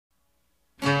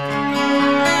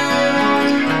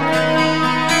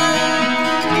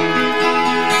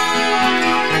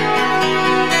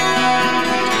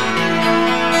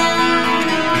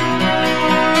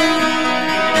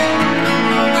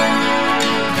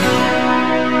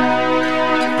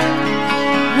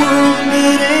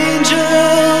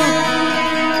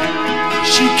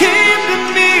she came to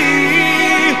me,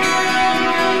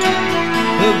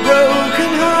 a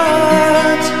broken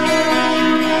heart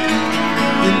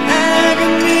in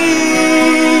agony,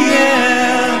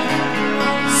 yeah,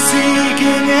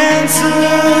 seeking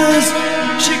answers.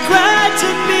 She cried to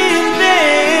me in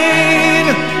vain.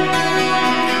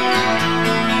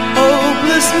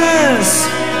 Hopelessness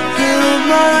filled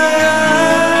my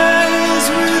eyes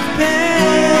with pain.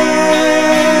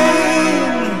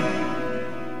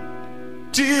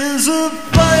 Tears of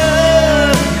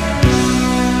fire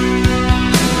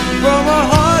from a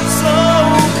heart so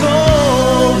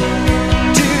cold.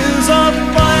 Tears of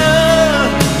fire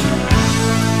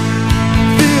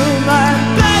fill my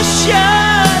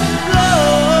passion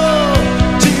flow.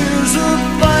 Tears of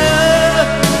fire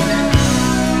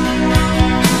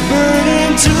burn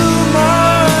into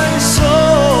my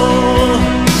soul.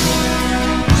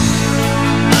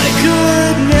 I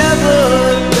could never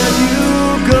let you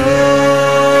go.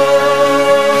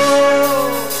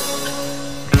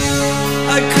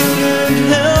 I couldn't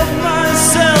help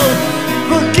myself.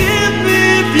 Forgive me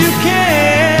if you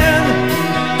can.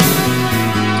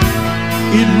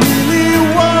 It really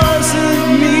wasn't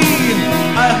me.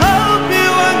 I hope you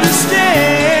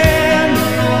understand.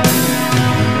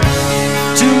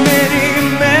 Too many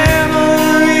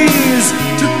memories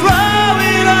to throw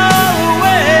it all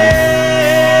away.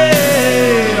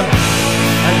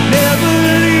 I'd never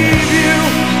leave you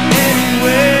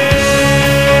anyway.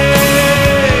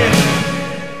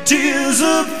 Tears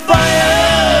of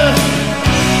fire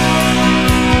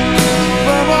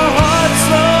from a heart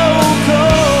so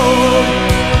cold.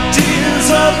 Tears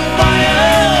of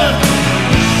fire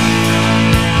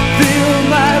fill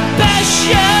my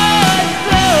passion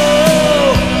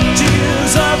flow.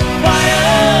 Tears of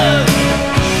fire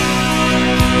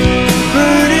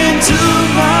burn into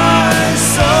my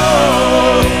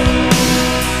soul.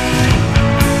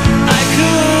 I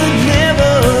could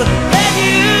never let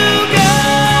you go.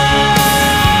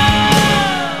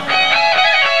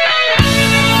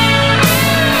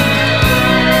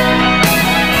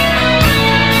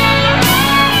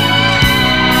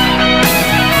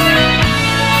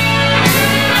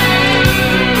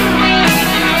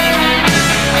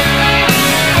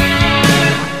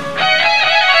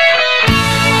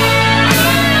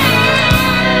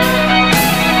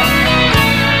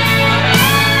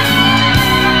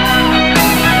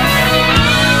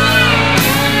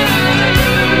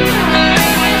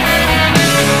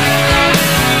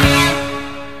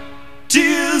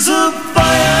 Tears of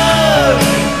fire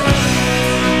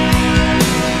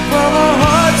from a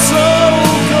heart so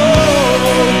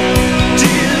cold.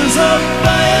 Tears of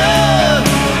fire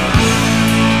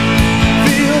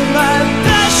feel my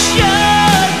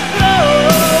passion flow.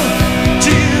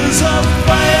 Tears of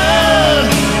fire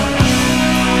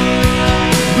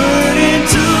burn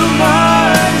into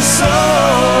my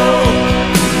soul.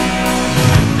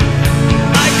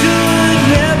 I could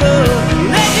never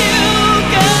let you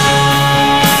go.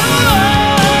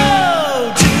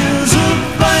 Tears of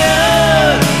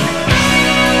fire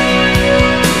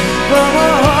from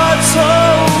a heart so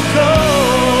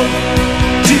cold.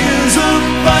 Tears of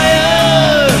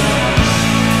fire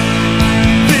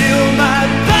feel my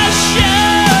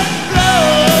passion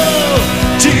flow.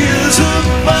 Tears of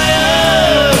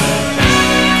fire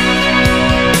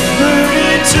burn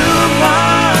into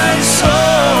my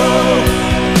soul.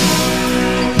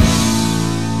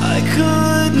 I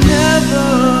could never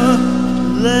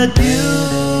let you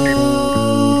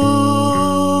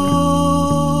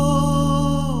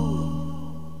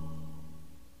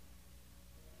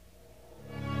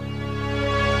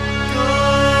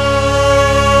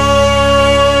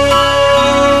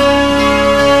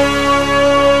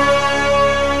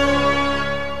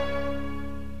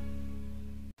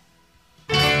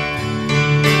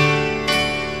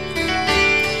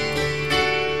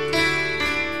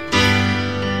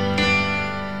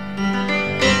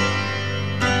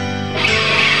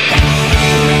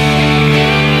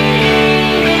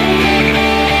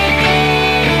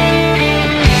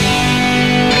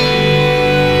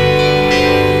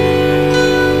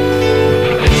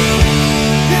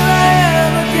Here I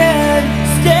am again,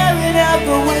 staring out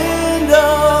the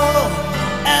window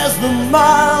as the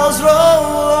miles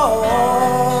roll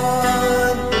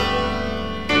on.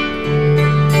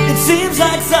 It seems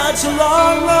like such a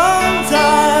long, long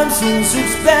time since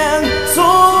it's been so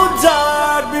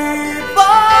dark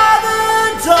before the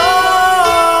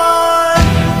dawn.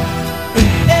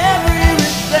 In every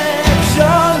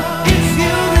reflection, it's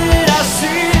you that I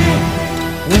see.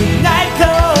 When night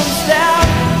comes down,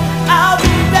 I'll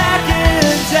be back in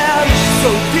town. So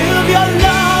give your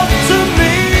love to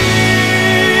me.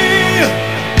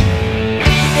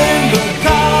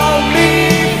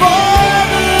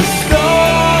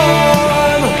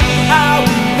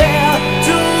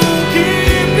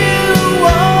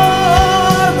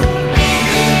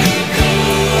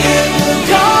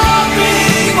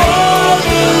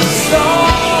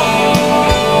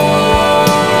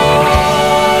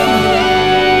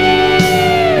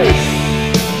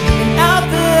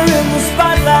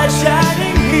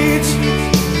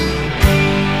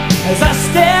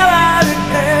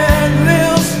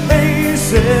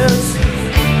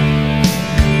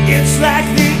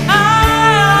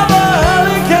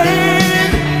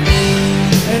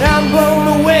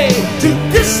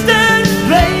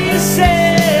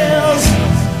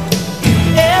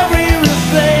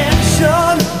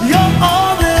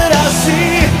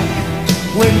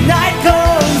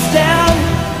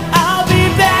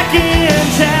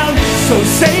 So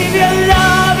save your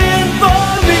loving for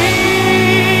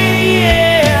me,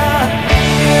 yeah.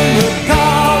 In the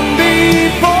calm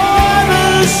before the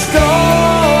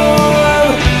storm,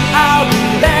 I'll be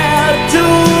there to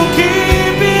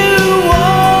keep you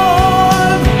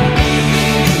warm.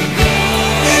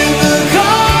 In the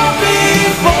calm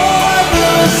before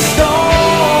the storm,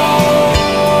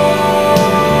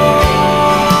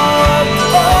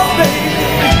 oh baby.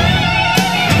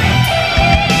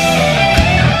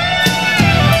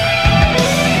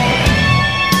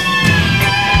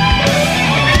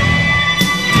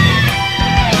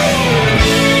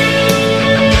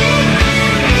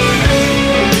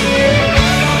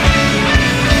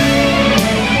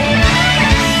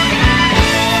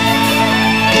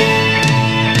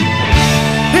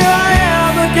 Here I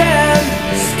am again,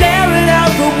 staring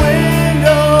out the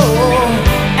window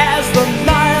as the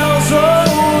miles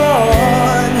roll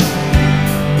on.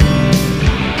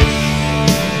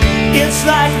 It's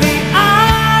like the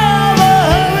eye of a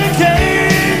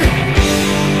hurricane,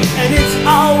 and it's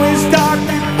always dark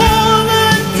before the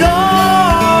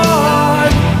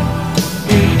dawn.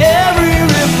 In every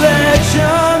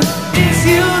reflection, it's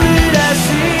you that I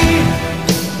see.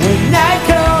 When night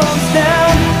comes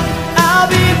down, I'll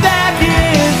be back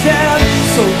in town.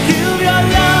 So give your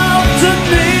love to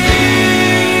me,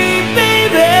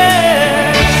 baby.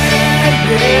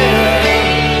 Yeah.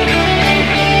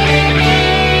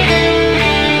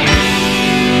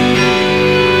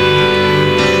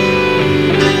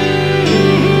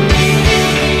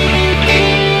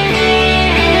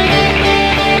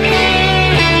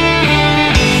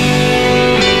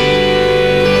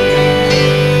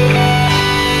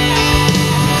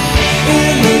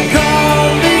 In the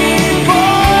calm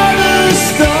before the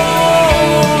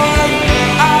storm,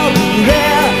 I'll be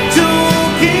there to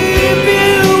keep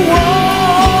you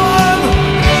warm.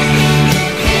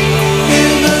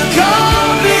 In the calm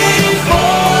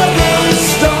before the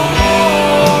storm,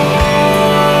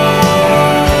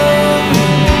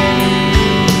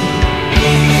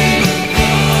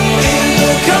 in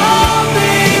the calm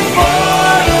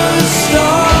before the storm.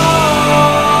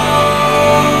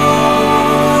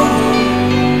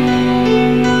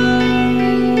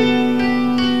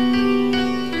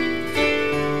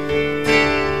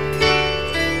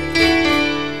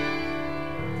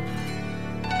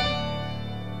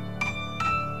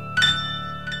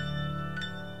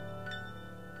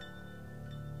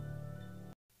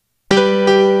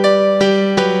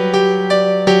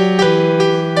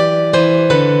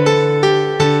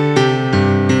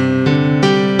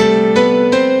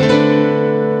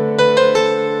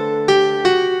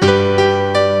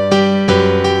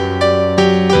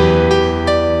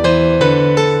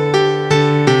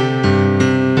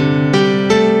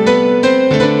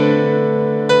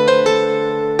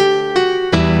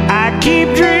 I keep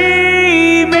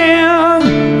dreaming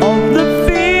of the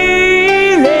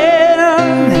feeling.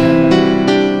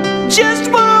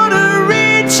 Just wanna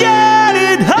reach out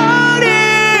and hold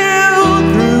you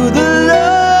through the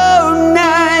long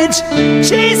nights,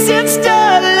 chasing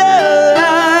starlight.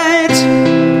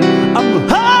 I'm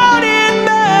holding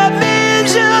my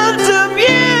visions of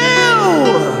you.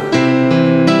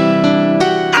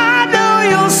 I know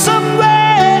you're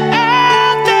somewhere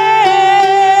out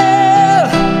there.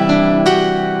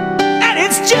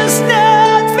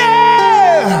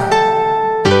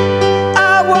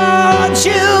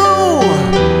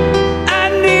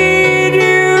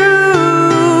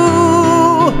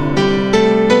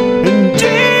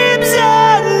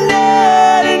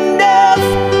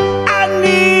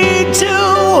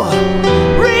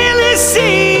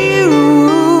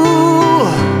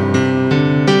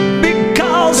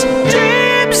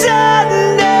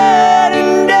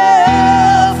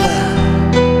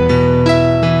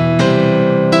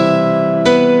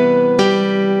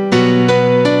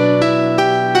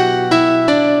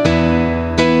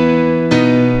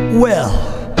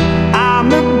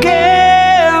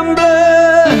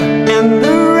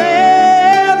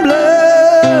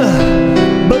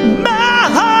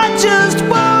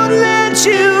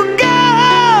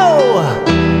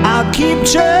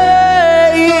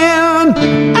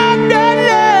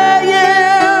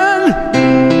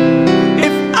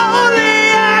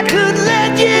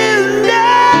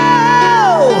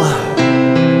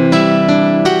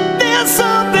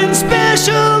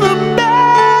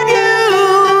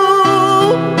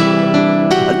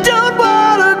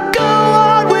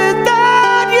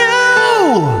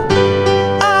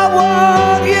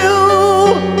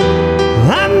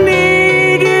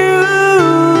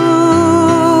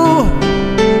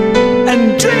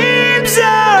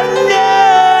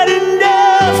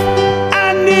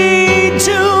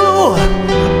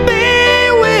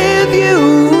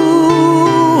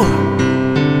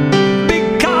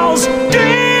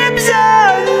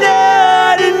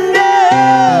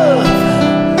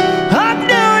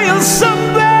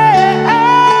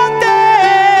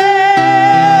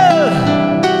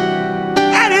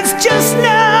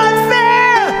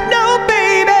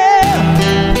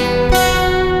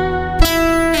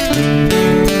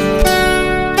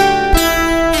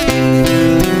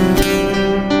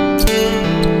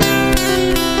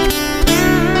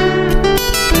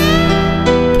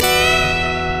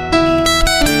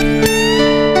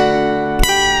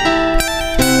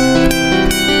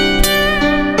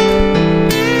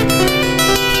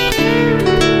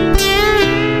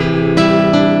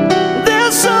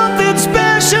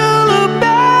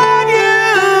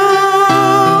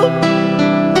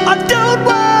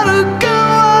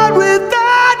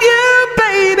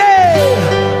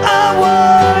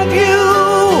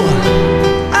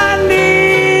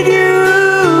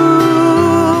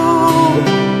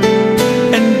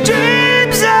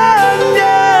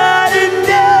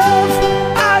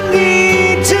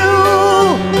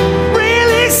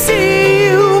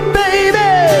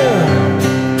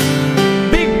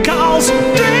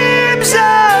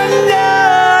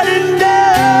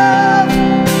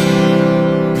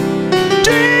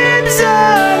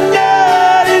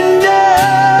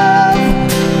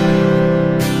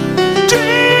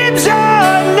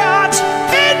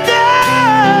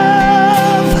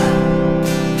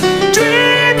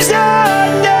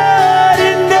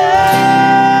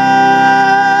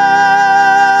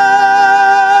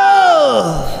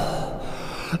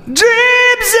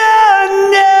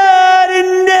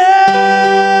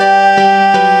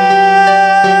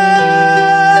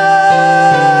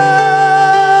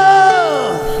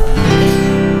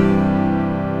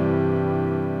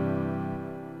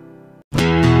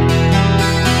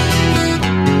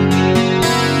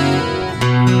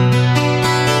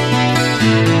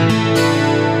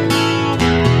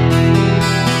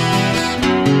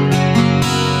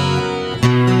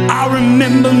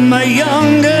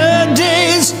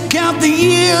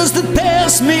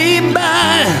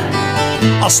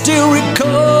 still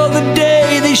recall the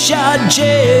day they shot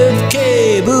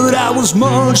JFK, but I was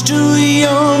much too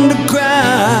young to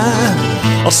cry.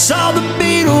 I saw the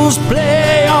Beatles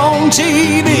play on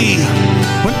TV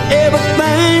when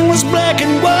everything was black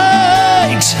and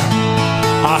white.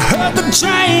 I heard the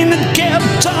train that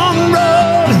kept on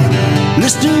rolling,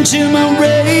 listening to my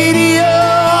radio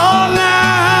all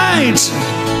night.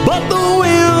 But the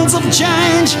winds of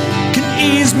change can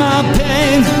ease my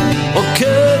pain or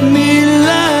cut me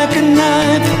like a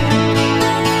knife.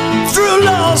 Through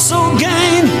loss or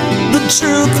gain, the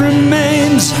truth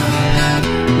remains.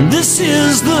 This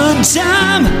is the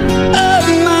time of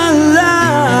my life.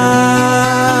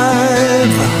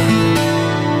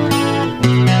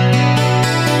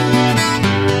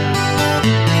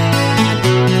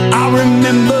 I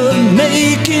remember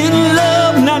making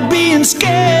love, not being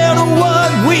scared of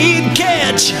what we'd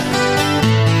catch.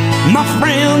 My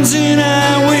friends and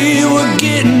I, we were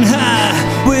getting high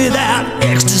without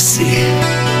ecstasy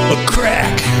or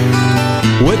crack.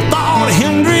 We thought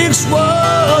Hendrix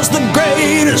was the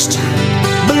greatest,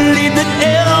 believed that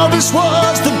Elvis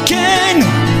was the king.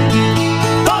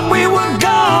 Thought we were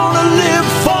gonna live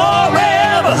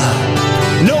forever,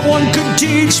 no one could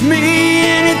teach me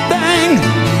anything.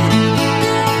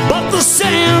 But the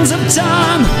sands of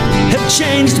time have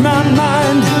changed my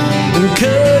mind and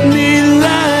cut me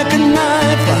like a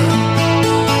knife.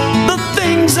 The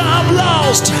things I've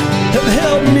lost have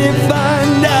helped me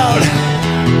find out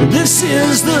this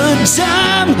is the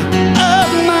time of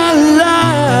my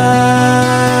life.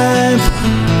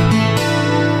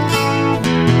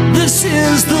 This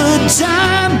is the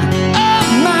time of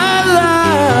my life.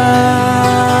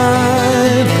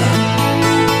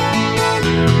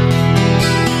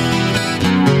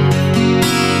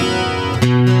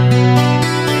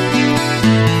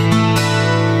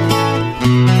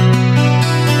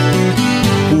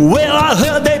 Well, I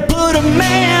heard they put a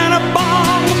man up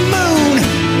on the moon.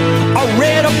 I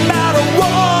read about a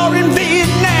war in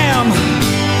Vietnam.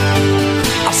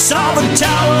 I saw the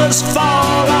towers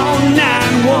fall on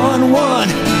 9/11,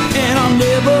 and I'll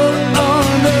never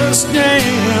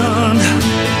understand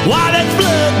why that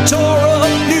blood tore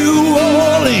up New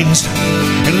Orleans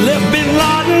and left Bin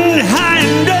Laden high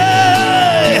and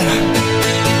dry.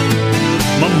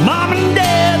 My mom and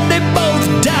dad, they both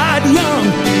died young,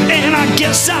 and I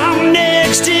guess I'm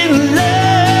next in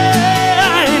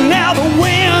line. Now the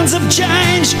winds of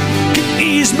change can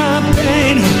ease my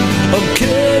pain or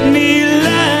cut me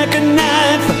like a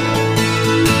knife.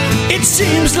 It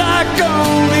seems like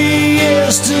only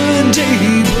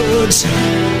yesterday, but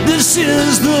this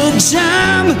is the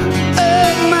time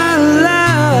of my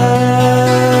life.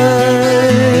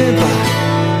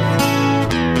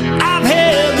 I've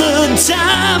had the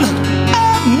time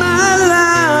of my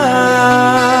life.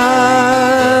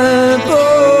 Oh.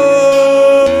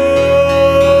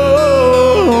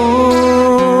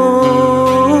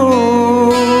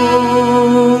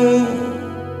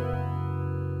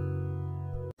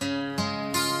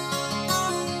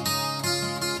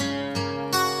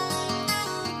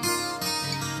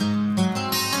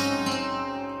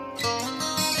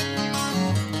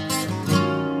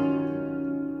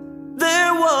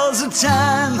 There was a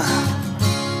time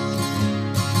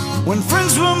when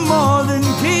friends were more than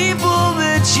people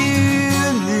that you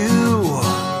knew.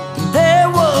 There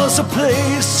was a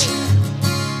place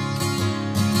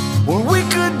where we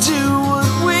could do what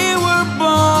we were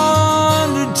born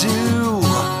to do.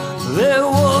 There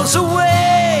was a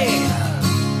way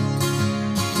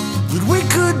that we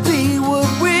could be what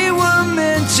we were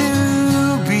meant to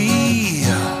be.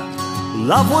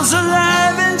 Love was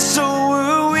alive and so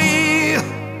were we.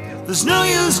 There's no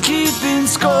use keeping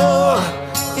score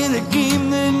in a game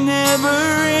that never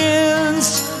ends.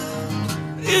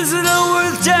 Is it all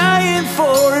worth dying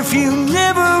for if you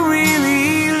never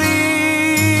really lived?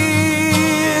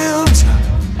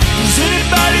 Does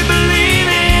anybody believe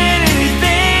in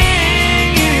anything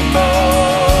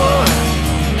anymore?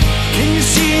 Can you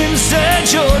see inside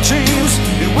your dreams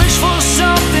and wish for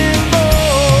something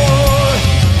more?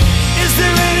 Is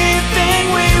there anything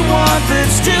we want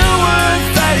that's still worth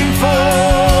fighting for?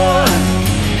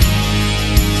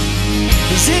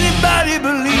 Does anybody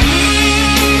believe?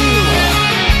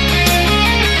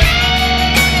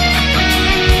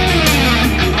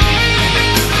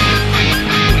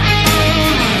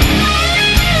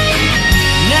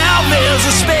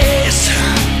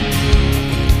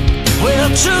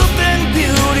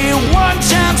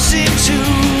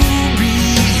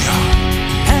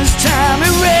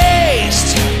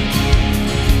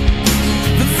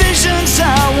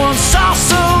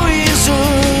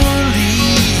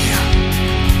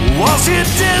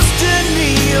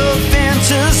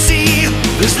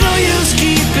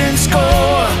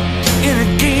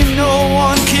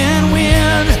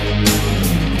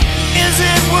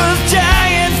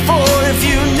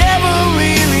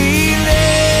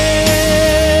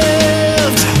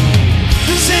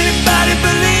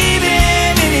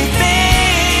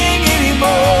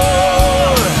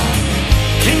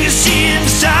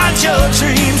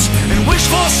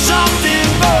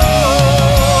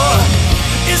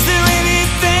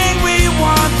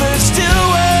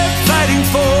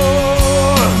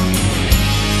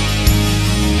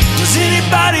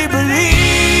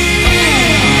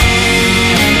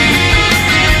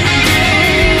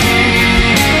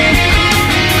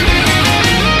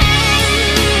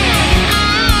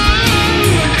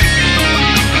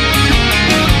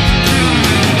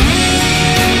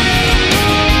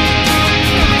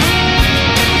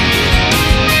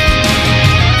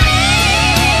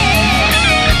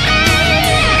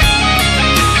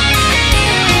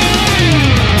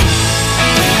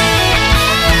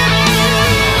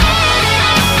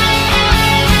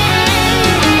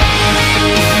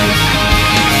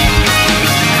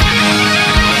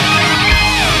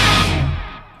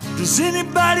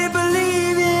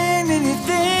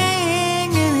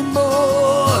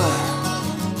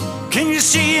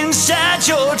 inside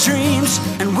your dreams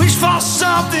and wish for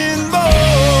something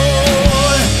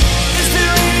more. Is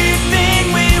there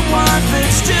anything we want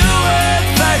that's still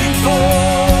worth fighting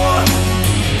for?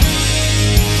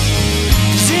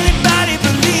 Does anybody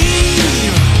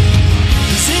believe?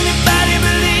 Does anybody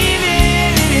believe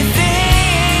in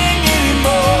anything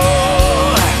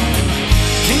anymore?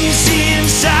 Can you see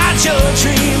inside your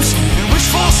dreams and wish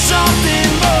for something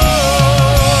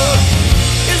more?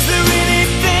 Is there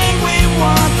anything we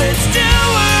want that's still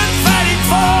worth fighting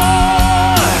for?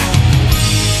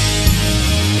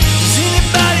 Does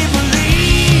anybody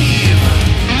believe?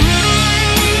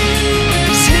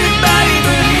 Does anybody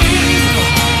believe?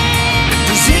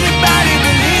 Does anybody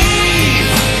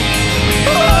believe?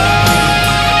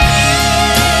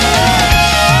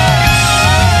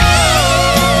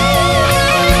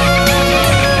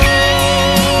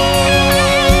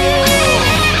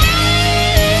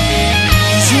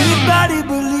 Does anybody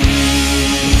believe?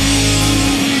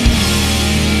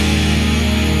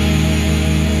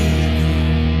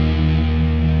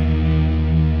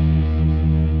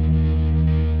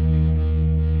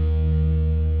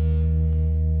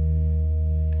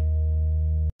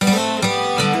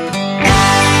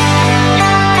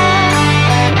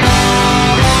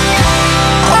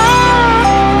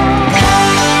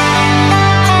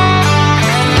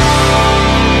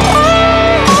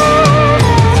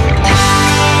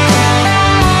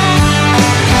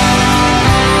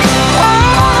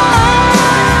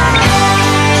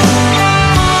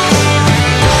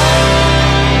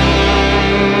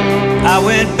 I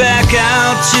went back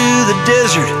out to the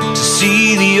desert to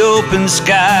see the open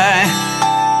sky,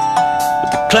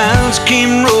 but the clouds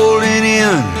came rolling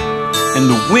in and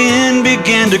the wind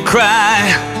began to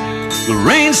cry. The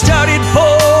rain started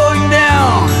pouring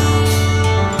down,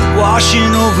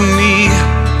 washing over me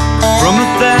from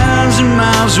 1,000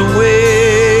 miles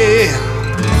away.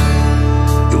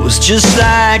 It was just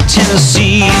like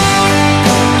Tennessee.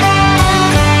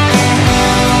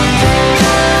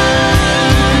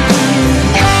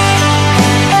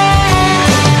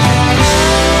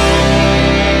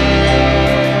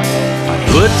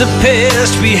 Put the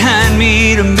past behind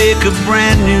me to make a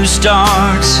brand new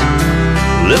start.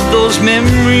 Left those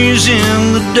memories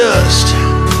in the dust,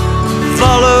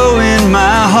 following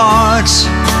my heart.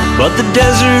 But the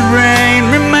desert rain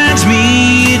reminds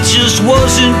me it just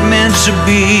wasn't meant to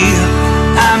be.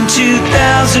 I'm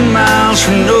 2,000 miles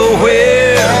from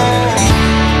nowhere,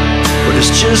 but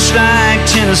it's just like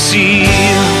Tennessee.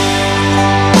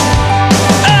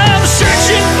 I'm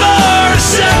searching for a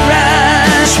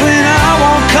sunrise when I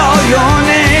won't call your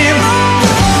name.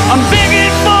 I'm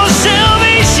begging for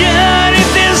salvation if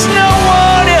there's no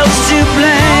one else to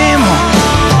blame.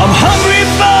 I'm hungry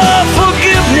for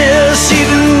forgiveness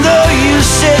even though you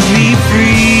set me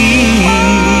free.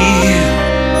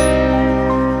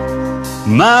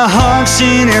 My heart's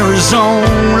in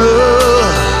Arizona,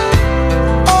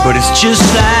 but it's just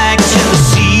like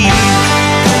Tennessee.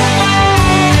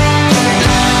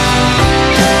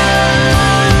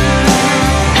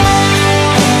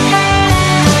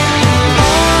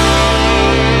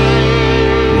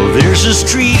 There's a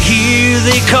street here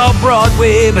they call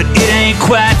Broadway, but it ain't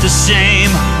quite the same.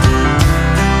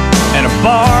 And a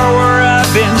bar where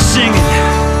I've been singing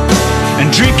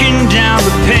and drinking down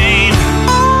the pain.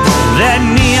 That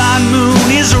neon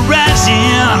moon is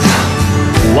rising,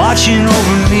 watching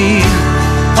over me,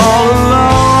 all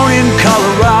alone in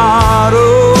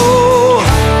Colorado.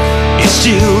 It's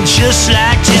still just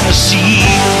like Tennessee.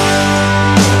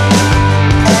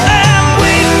 I'm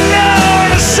waiting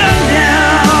on a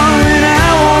sundown and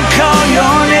I won't call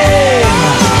your name.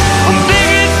 I'm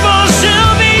begging for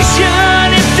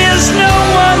salvation if there's no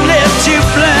one left to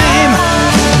blame.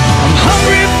 I'm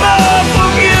hungry for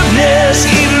forgiveness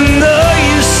even though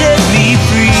you set me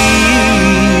free.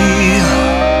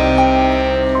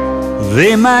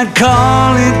 They might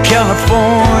call it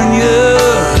California,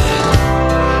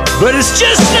 but it's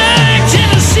just like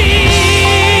Tennessee.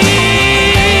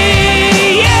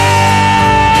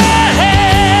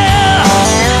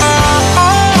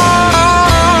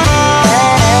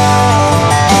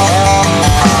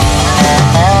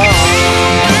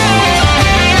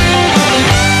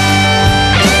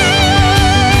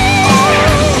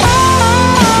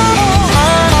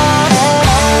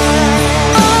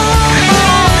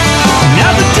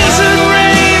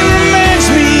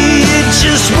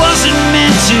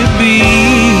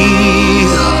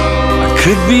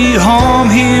 Could be home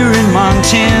here in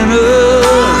Montana,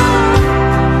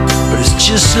 but it's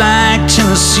just like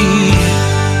Tennessee.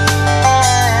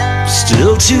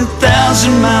 Still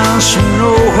 2,000 miles from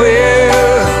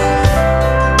nowhere,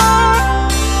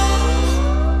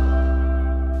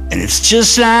 and it's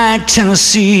just like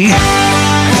Tennessee.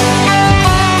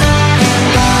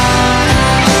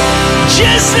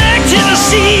 Just like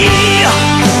Tennessee.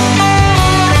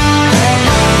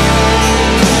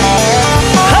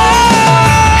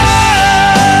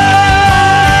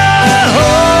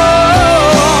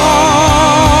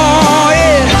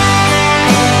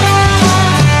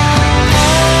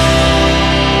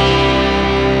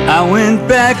 I went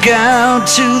back out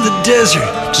to the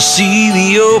desert to see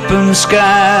the open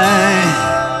sky.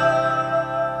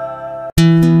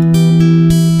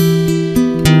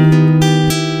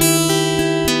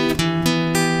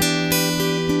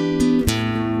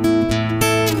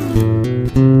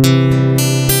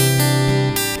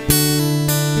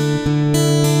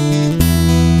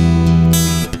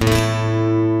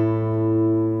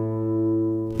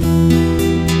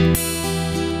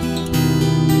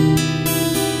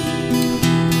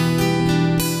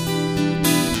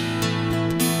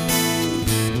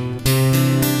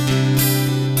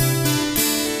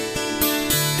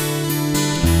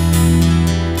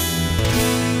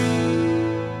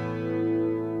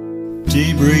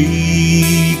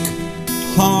 Daybreak,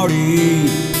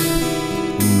 heartache,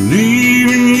 I'm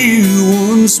leaving you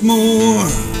once more.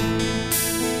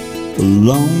 A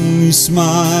lonely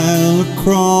smile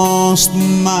across the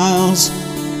miles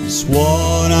is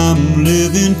what I'm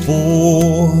living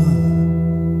for.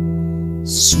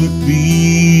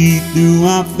 Swiftly through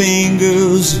my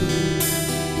fingers,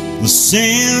 the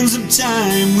sands of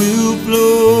time will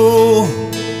flow.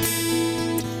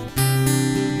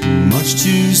 Much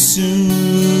too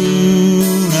soon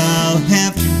I'll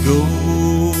have to go,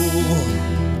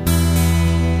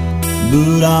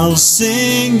 but I'll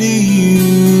sing to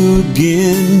you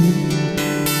again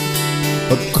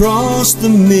across the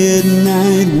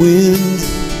midnight wind.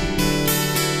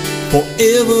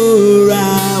 Forever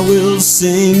I will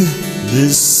sing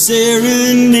this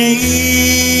serenade.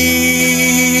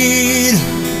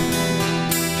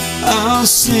 I'll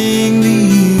sing to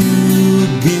you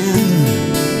again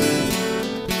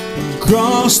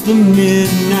across the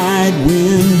midnight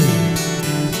wind.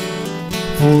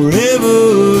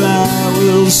 Forever I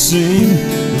will sing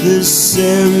this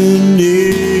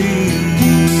serenade.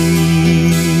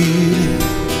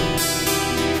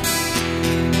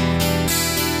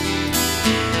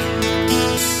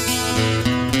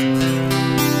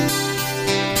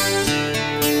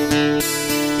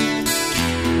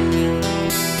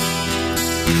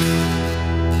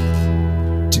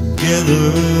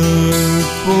 Together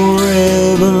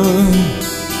forever,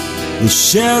 the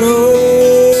shadow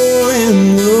and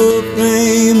the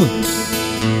flame.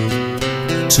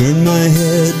 Turn my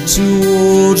head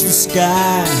towards the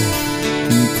sky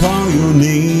and call your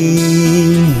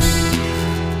name.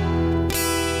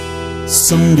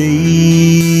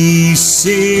 Someday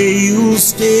say you'll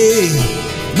stay,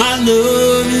 my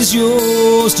love is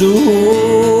yours to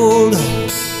hold.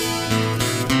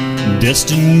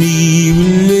 Destiny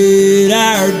will let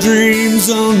our dreams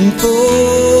unfold,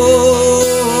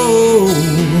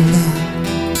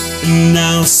 and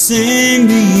I'll sing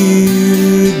to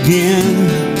you again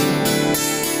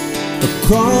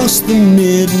across the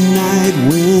midnight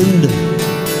wind.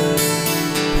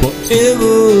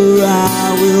 Forever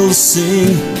I will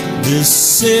sing this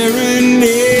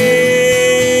serenade.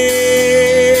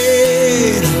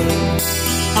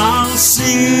 I'll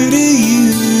sing to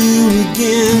you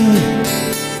again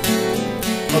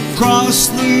across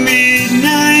the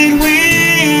midnight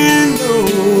wind.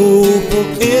 Oh,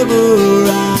 forever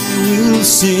I will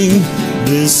sing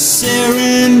this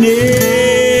serenade.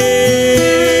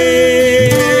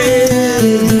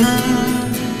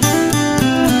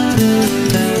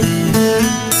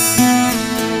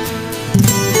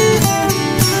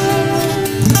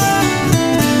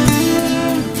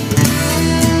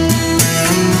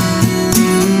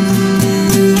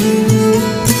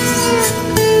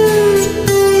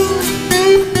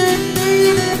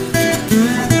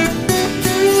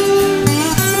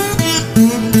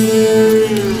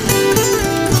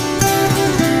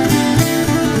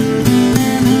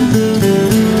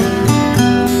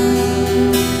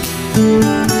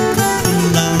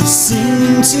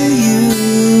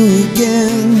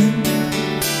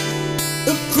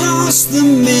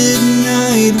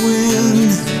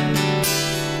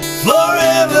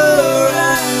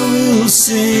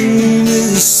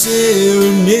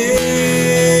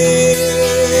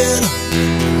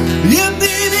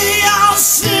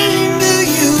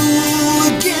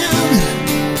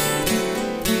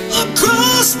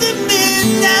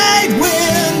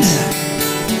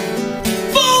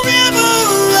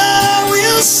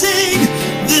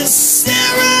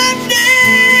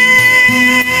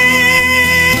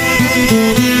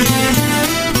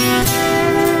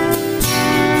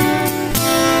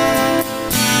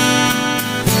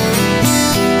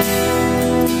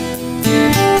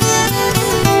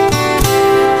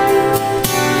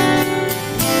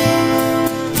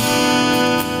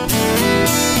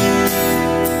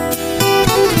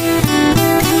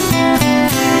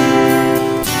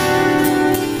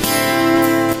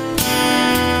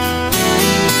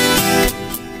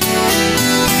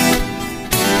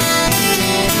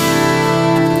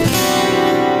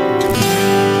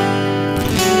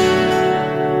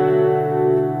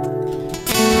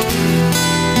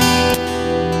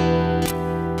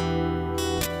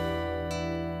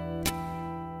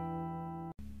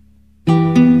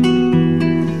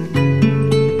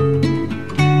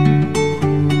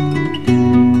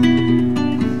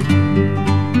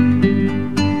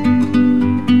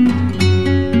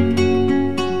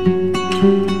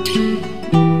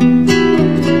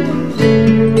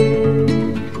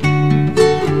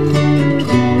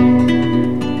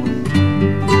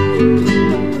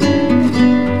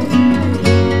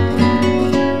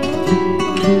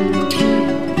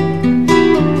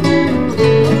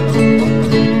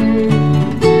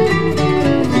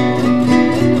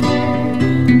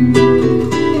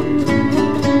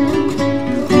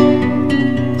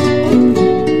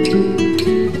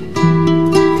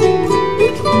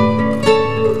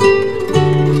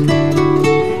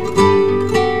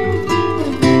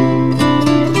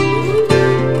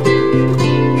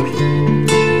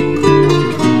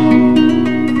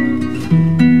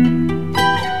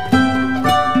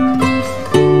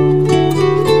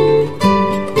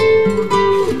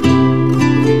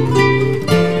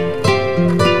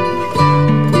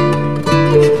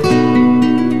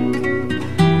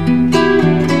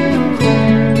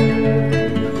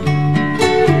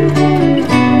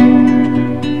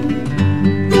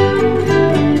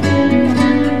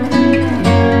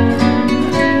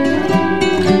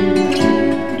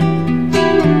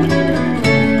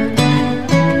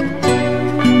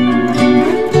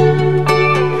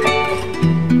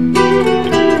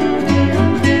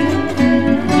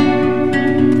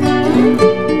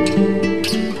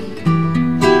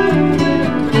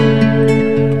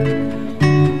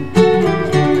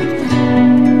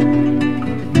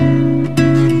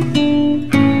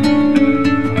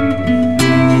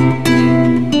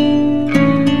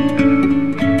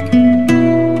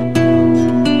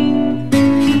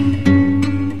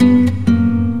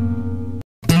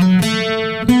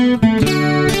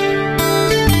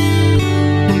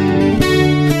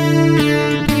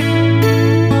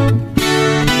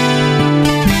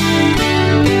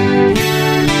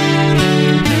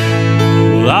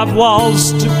 I've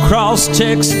waltzed across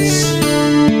Texas,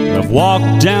 I've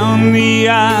walked down the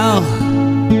aisle,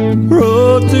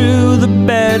 rode through the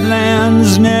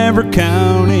Badlands, never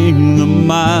counting the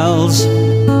miles,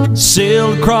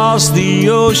 sailed across the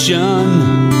ocean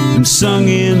and sung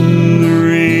in the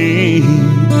rain,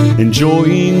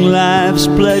 enjoying life's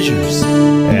pleasures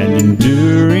and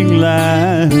enduring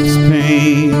life's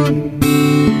pain.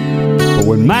 But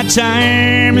when my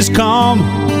time has come,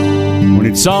 when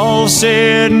it's all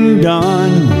said and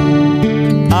done,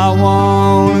 I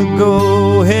wanna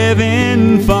go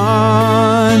having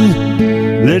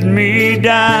fun. Let me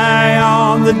die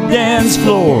on the dance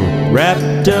floor,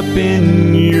 wrapped up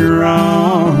in your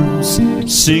arms.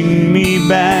 Sing me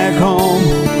back home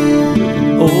with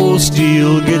an old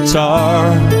steel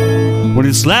guitar. When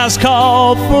it's last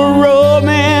call for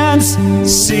romance,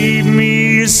 save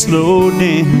me a slow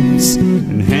dance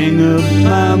and hang up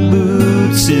my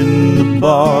boots in the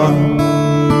bar.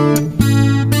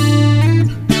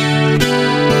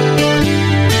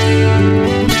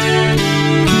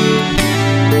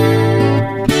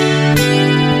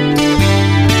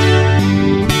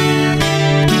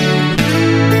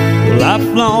 Well, I've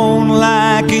flown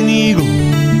like an eagle,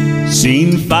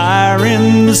 seen fire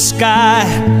in the sky,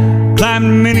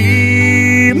 climbed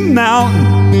many a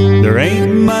mountain, there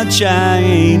ain't much I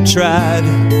ain't tried.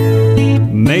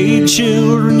 Made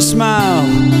children smile,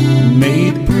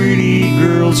 made pretty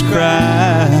girls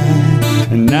cry,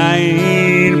 and I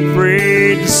ain't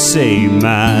afraid to say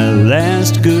my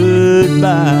last goodbye.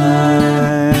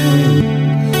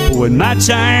 When my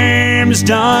time's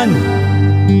done,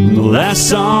 the last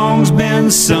song's been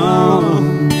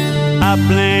sung, I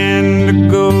plan to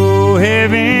go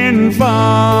having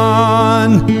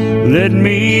fun. Let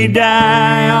me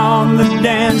die on the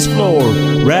dance floor,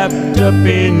 wrapped up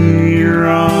in your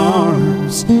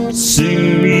arms.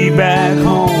 Sing me back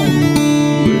home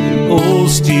with an old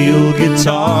steel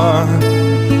guitar.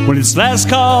 When it's last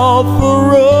call for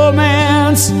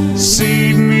romance,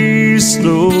 save me a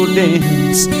slow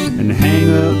dance and hang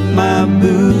up my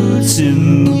boots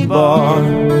in the bar.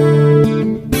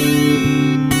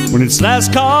 When it's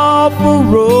last call for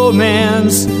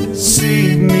romance,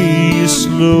 save me a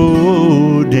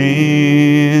slow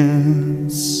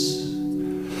dance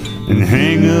and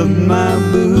hang up my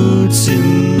boots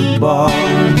in the bar.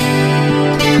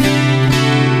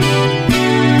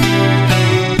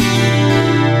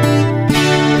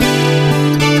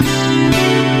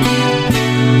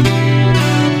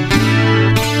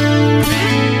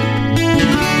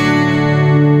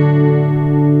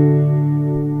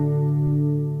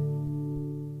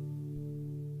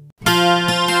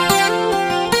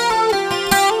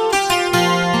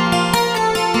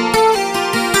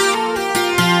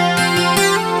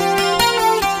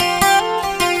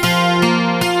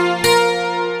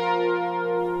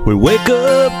 We wake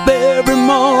up every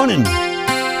morning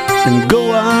and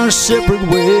go our separate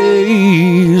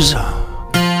ways.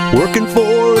 working for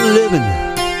a living,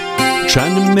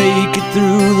 trying to make it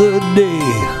through the day.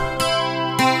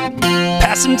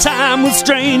 Passing time with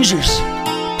strangers,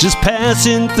 just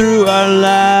passing through our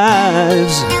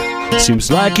lives. Seems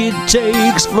like it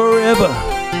takes forever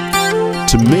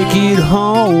to make it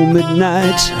home at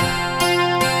night.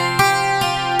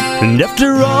 And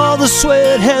after all the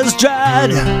sweat has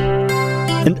dried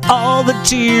and all the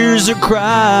tears are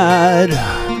cried,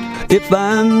 if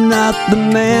I'm not the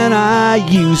man I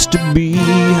used to be,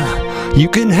 you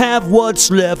can have what's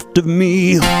left of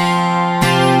me. You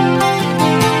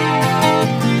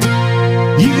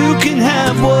can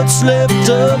have what's left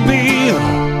of me,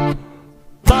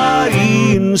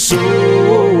 body and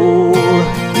soul.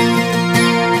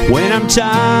 When I'm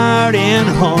tired and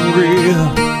hungry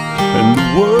and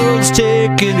the world's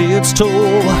taking its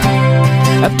toll,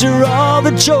 after all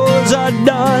the chores I've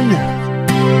done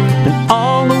and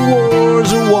all the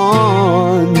wars are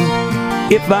won,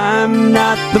 if I'm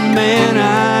not the man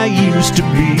I used to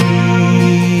be,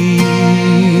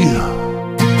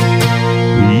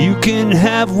 you can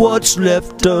have what's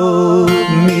left of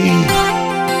me.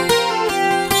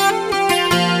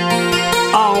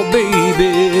 Oh,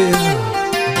 baby.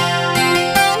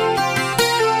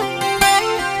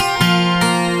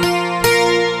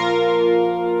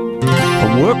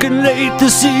 I'm working late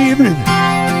this evening,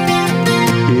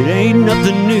 it ain't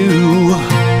nothing new.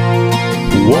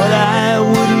 What I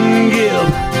wouldn't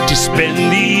give to spend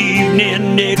the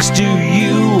evening next to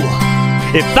you.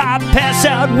 If I pass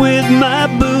out with my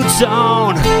boots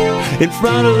on in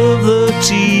front of the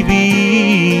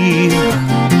TV,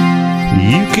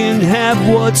 you can have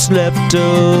what's left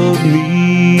of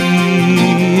me.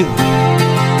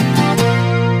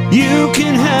 You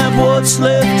can have what's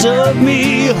left of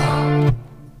me,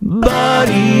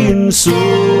 body and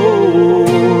soul.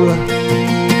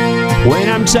 When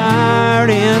I'm tired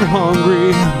and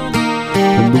hungry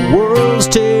and the world's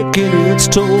taking its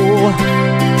toll,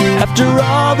 after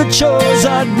all the chores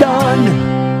I've done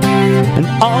and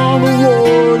all the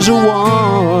wars are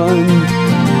won,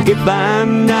 if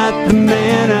I'm not the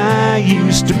man I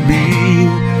used to be,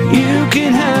 you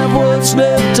can have what's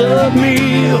left of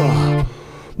me,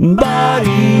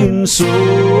 body and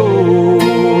soul.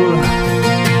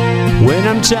 When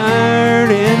I'm tired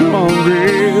and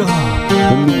hungry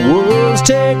and the world's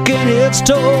taking its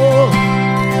toll,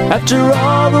 after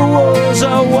all the wars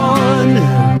are won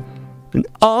and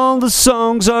all the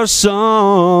songs are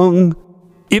sung,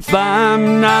 if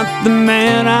I'm not the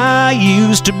man I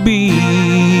used to be,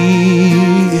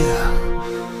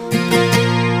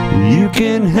 you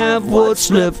can have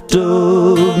what's left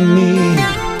of me.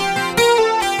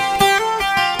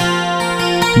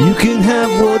 You can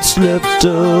have what's left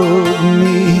of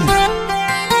me.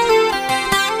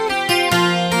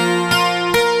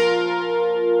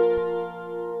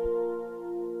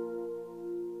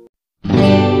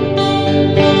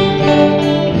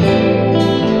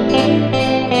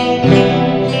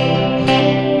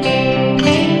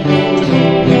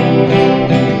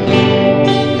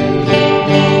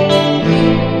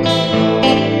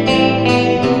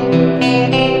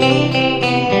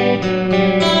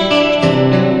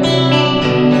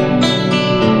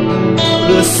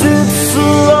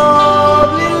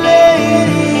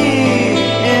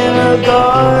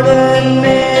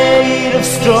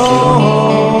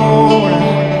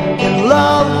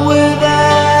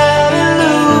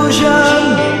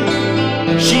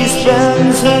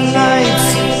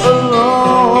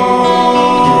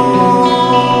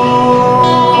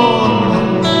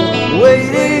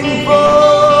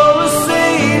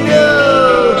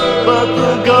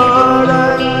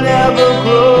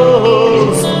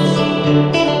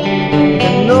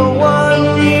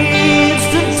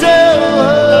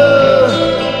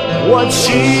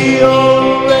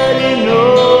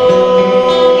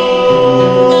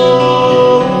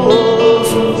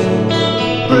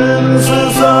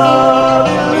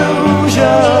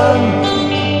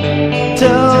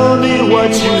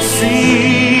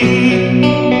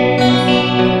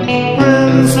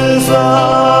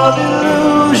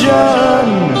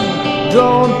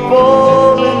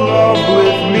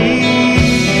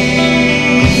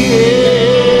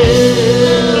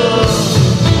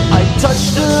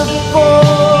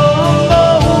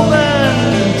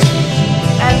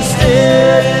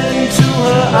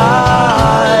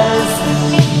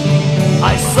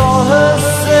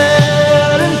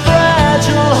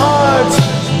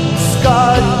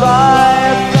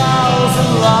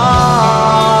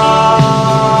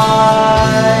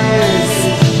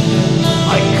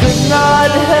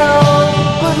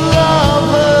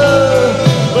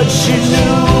 She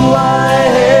knew I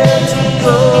had to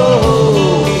go,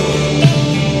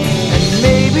 and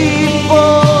maybe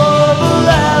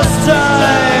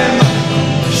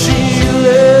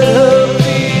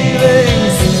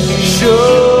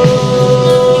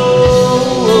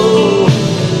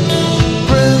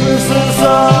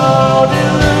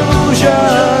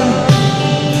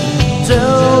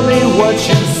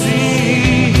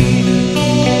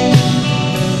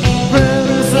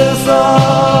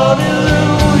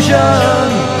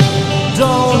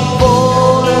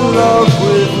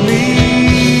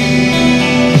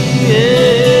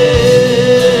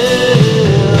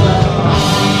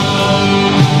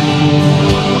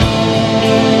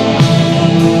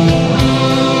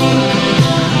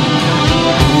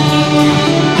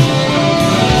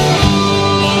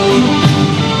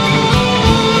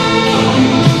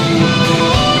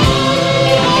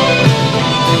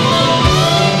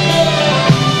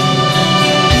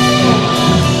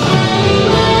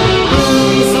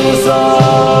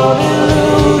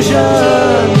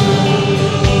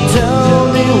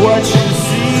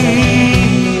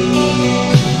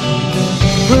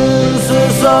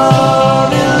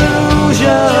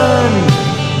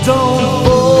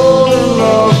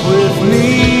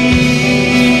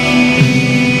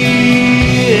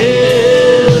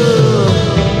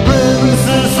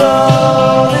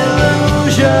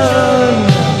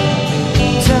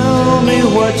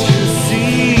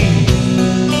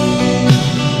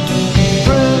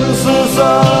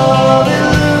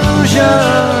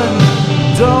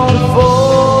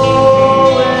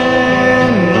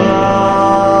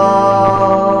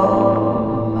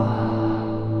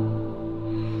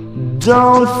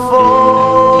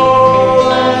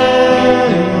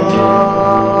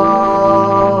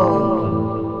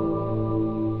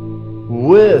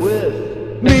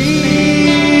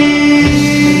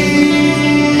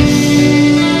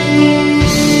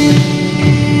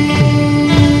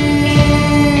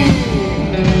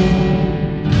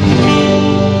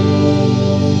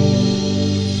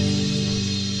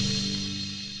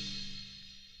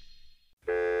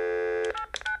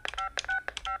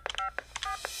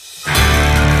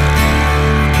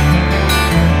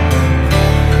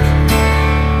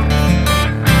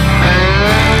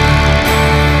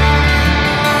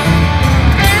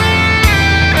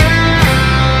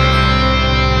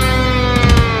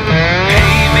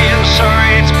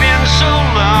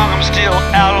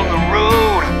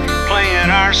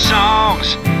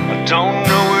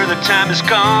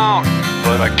gone,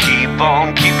 but I keep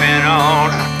on keeping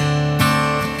on.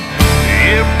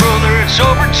 Yeah, brother, it's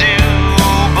overdue,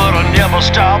 but I never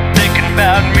stop thinking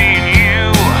about me and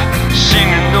you,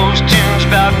 singing those tunes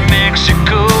about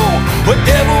Mexico.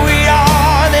 Wherever we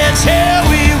are, that's how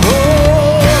we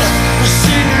roll. The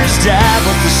singers die,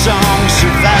 but the songs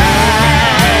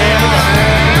survive.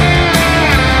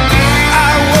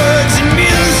 Our words and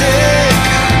music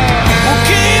will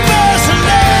keep us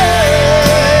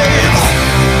alive.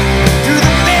 Through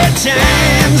the bad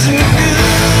times and the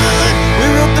good, we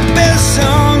wrote the best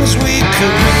songs we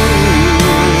could.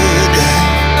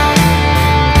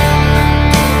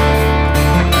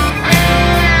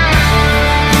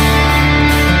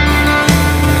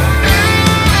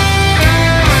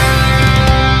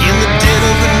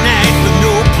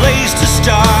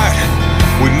 Start.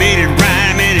 We made it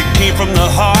rhyme and it came from the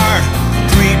heart.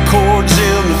 3 chords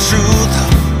and the truth,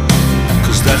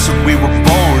 'cause that's what we were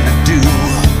born to do.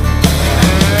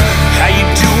 How you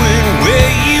doing?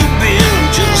 Where you been?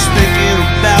 Just thinking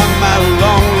about my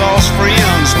long lost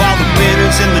friends, while the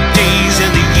minutes and the days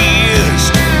and the years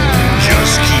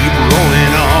just keep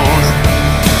rolling on.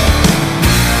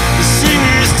 The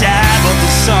singers die, but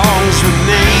the songs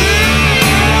remain.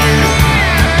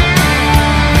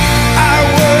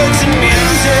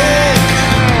 Music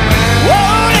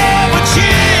won't ever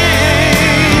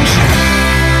change.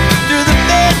 Through the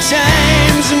bad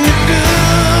times and the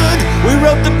good, we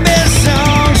wrote the best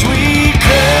songs we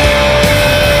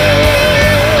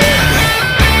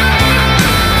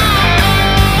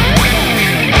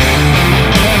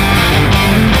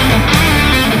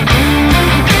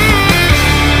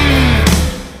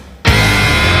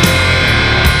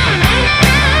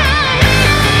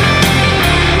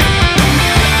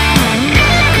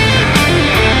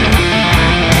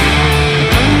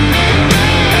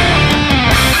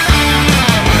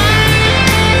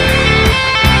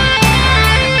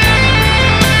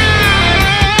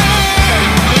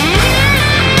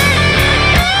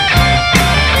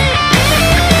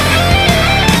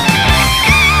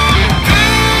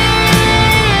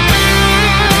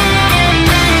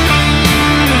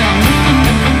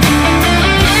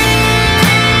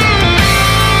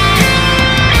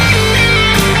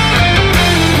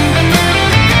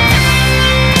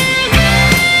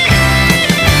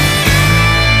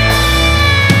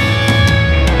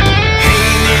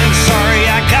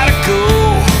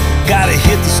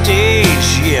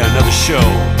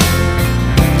show.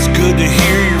 It's good to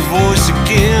hear your voice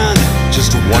again.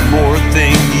 Just one more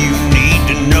thing you need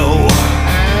to know.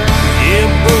 Yeah,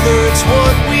 brother, it's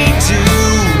what we do,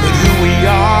 but who we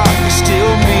are is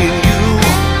still me and you,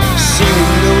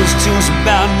 singing those tunes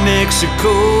about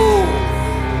Mexico,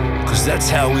 'cause that's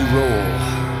how we roll.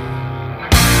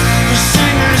 The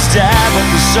singers die, but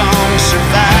the songs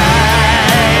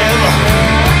survive.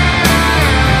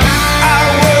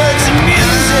 Our words and music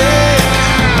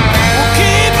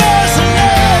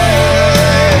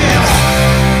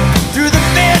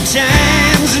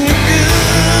times and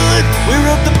good, we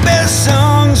wrote the best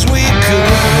songs we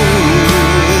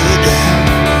could.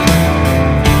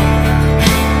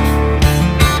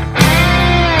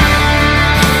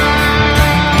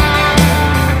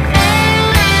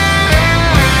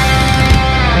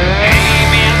 Hey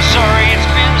man, sorry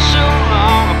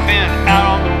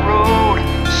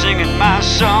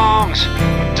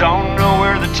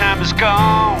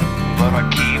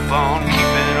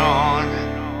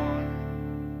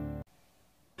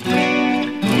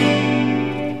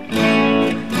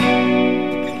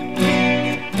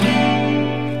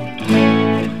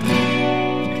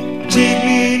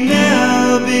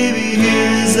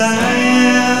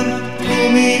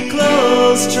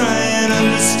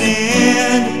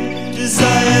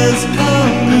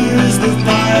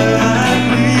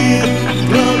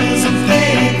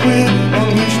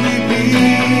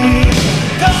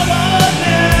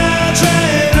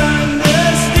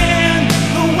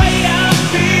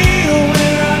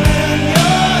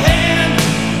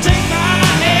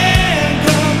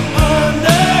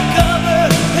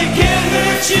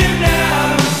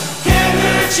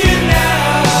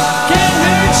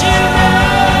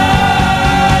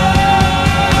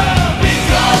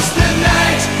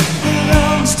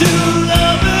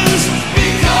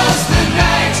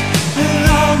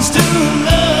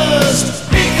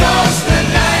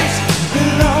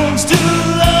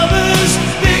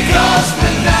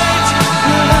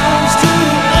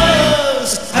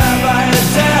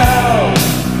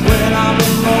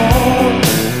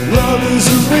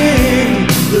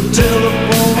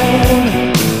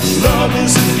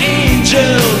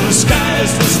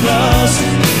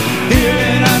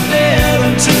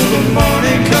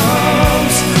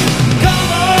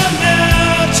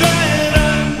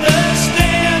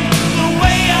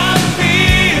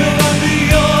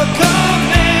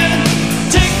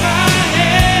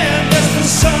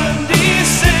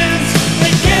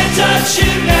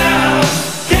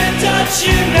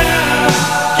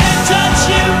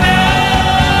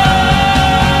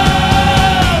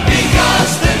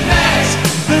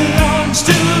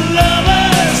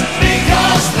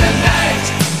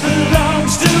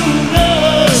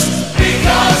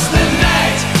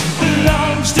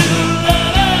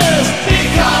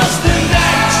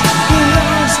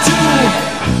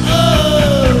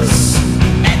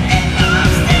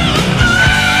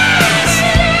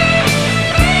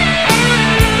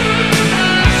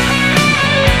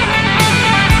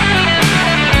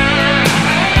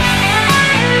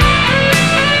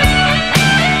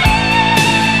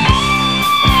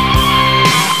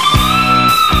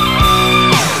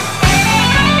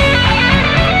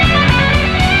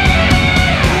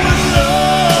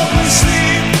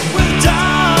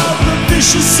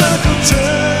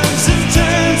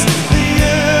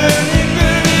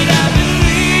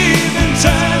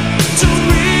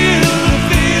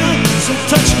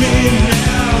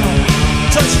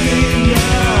touch me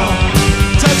now,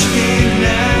 touch me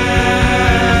now.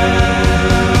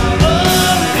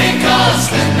 Oh, because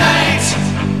the night,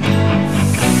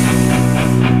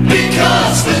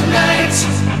 because the night,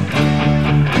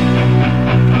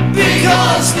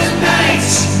 because the night,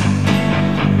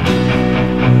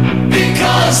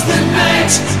 because the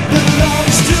night.